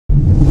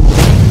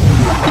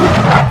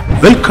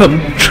Welcome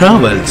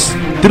travels.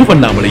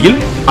 திருவண்ணாமலையில்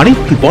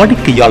அனைத்து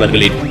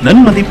வாடிக்கையாளர்களின்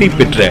நன்மதிப்பை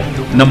பெற்ற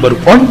நம்பர்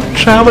 1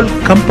 டிராவல்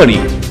கம்பெனி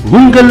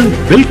உங்கள்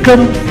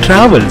வெல்கம்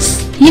டிராவல்ஸ்.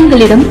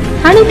 எங்களிடம்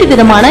அனைத்து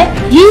விதமான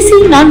ஏசி,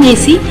 நான்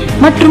ஏசி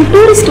மற்றும்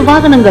டூரிஸ்ட்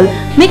வாகனங்கள்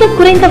மிக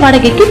குறைந்த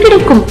வாடகைக்கு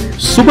கிடைக்கும்.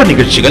 சுப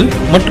நிகழ்ச்சிகள்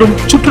மற்றும்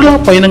சுற்றுலா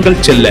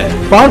பயணங்கள் செல்ல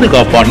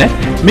பாதுகாப்பான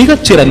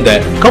மிகச்சிறந்த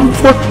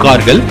கம்ஃபோர்ட்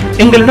கார்கள்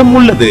எங்களிடம்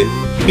உள்ளது.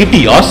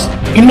 இட்டியாஸ்,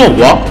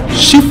 இன்னோவா,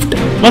 ஷிஃப்ட்,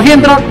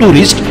 மகேந்திரா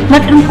டூரிஸ்ட்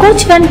மற்றும்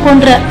கோச் வேன்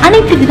போன்ற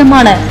அனைத்து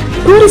விதமான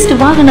டூரிஸ்ட்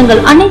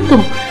வாகனங்கள்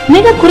அனைத்தும்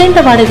மிக குறைந்த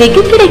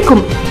வாடகைக்கு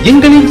கிடைக்கும்.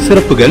 எங்களின்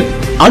சிறப்புகள்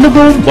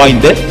அனுபவம்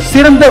வாய்ந்த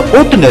சிறந்த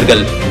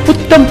ஓட்டுநர்கள்,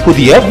 புத்தம்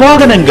புதிய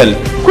வாகனங்கள்,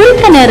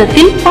 குறித்த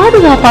நேரத்தில்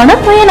பாதுகாப்பான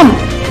பயணம்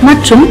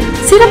மற்றும்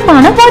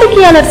சிறப்பான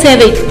வாடிக்கையாளர்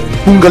சேவை.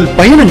 உங்கள்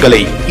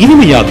பயணங்களை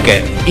இனிமையாக்க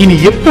இனி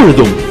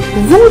எப்பொழுதும்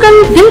உங்கள்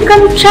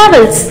வெல்கம்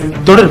டிராவல்ஸ்.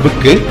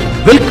 தொடர்புக்கு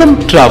வெல்கம்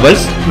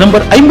டிராவல்ஸ்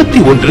நம்பர்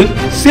 51,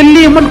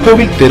 செல்லியம்மன்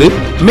கோவில் தெரு,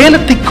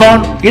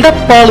 மேலத்திக்கான்,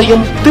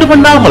 இடப்பாளையம்,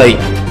 திருவண்ணாமலை.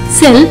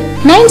 செல்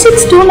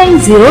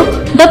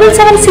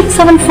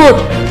 9629077674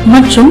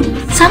 மற்றும்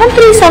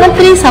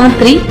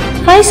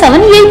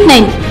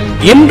 7373735789.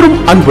 என்றும்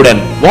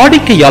அன்புடன்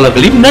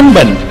வாடிக்கையாளர்களின்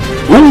நண்பன்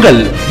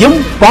உங்கள் M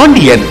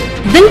Pandian.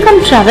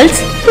 Welcome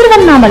travels,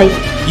 Tiruvannamalai.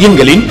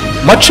 எங்களின்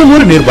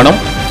மற்றொரு நிறுவனம்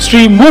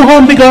ஸ்ரீ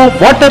மூகாம்பிகா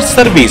வாட்டர்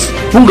சர்வீஸ்.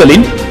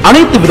 உங்களின்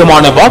அனைத்து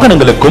விதமான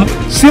வாகனங்களுக்கும்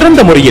சிறந்த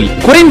முறையில்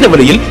குறைந்த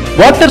விலையில்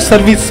வாட்டர்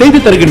சர்வீஸ் செய்து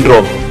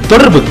தருகின்றோம்.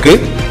 தொடர்புக்கு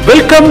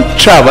வெல்கம்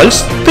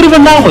டிராவல்ஸ்,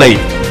 திருவண்ணாமலை.